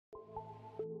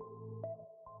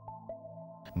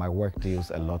My work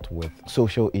deals a lot with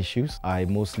social issues. I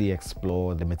mostly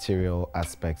explore the material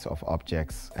aspects of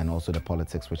objects and also the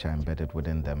politics which are embedded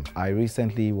within them. I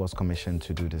recently was commissioned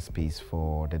to do this piece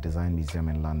for the Design Museum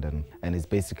in London, and it's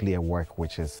basically a work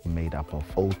which is made up of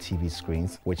old TV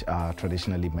screens which are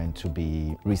traditionally meant to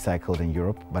be recycled in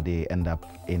Europe, but they end up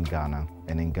in Ghana.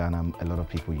 And in Ghana, a lot of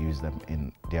people use them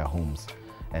in their homes.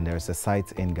 And there's a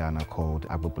site in Ghana called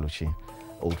Agbogblochi,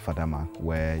 old Fadama,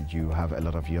 where you have a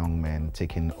lot of young men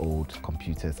taking old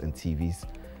computers and TVs,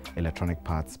 electronic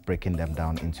parts, breaking them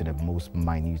down into the most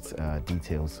minute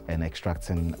details and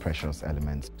extracting precious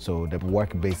elements. So the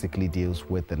work basically deals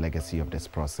with the legacy of this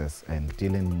process and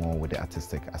dealing more with the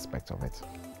artistic aspect of it.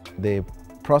 The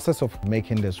process of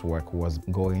making this work was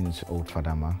going to old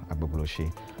Fadama,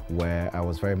 Agbogblochi, where I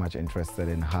was very much interested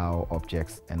in how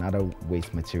objects and other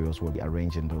waste materials will be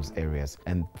arranged in those areas,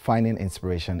 and finding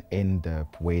inspiration in the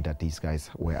way that these guys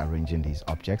were arranging these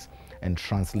objects and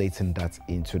translating that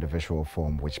into the visual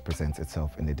form which presents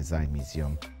itself in the Design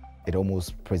Museum. It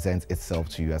almost presents itself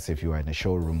to you as if you are in a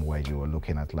showroom where you are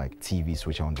looking at like TVs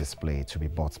which are on display to be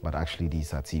bought, but actually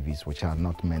these are TVs which are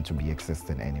not meant to be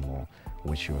existing anymore,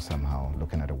 which you're somehow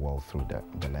looking at the world through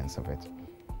the lens of it.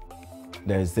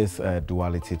 There's this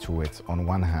duality to it. On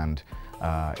one hand,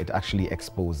 it actually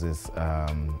exposes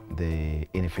the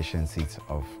inefficiencies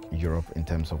of Europe in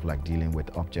terms of like dealing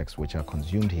with objects which are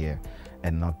consumed here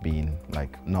and not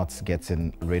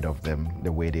getting rid of them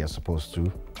the way they are supposed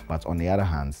to. But on the other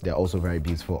hand, they're also very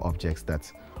beautiful objects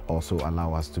that also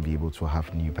allow us to be able to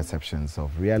have new perceptions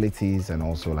of realities and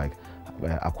also like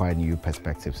acquire new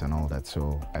perspectives and all that.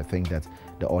 So I think that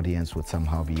the audience would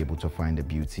somehow be able to find the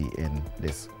beauty in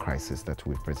this crisis that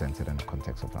we've presented in the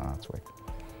context of our artwork.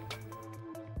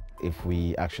 If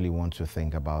we actually want to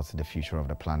think about the future of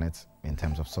the planet in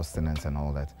terms of sustenance and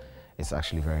all that, it's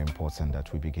actually very important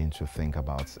that we begin to think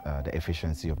about the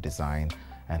efficiency of design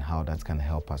and how that can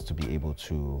help us to be able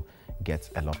to get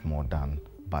a lot more done,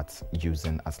 but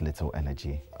using as little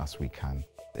energy as we can.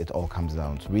 It all comes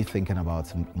down to rethinking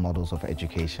about models of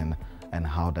education and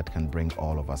how that can bring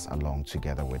all of us along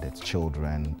together with it,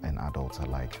 children and adults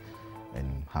alike,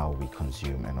 in how we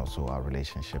consume and also our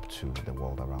relationship to the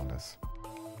world around us.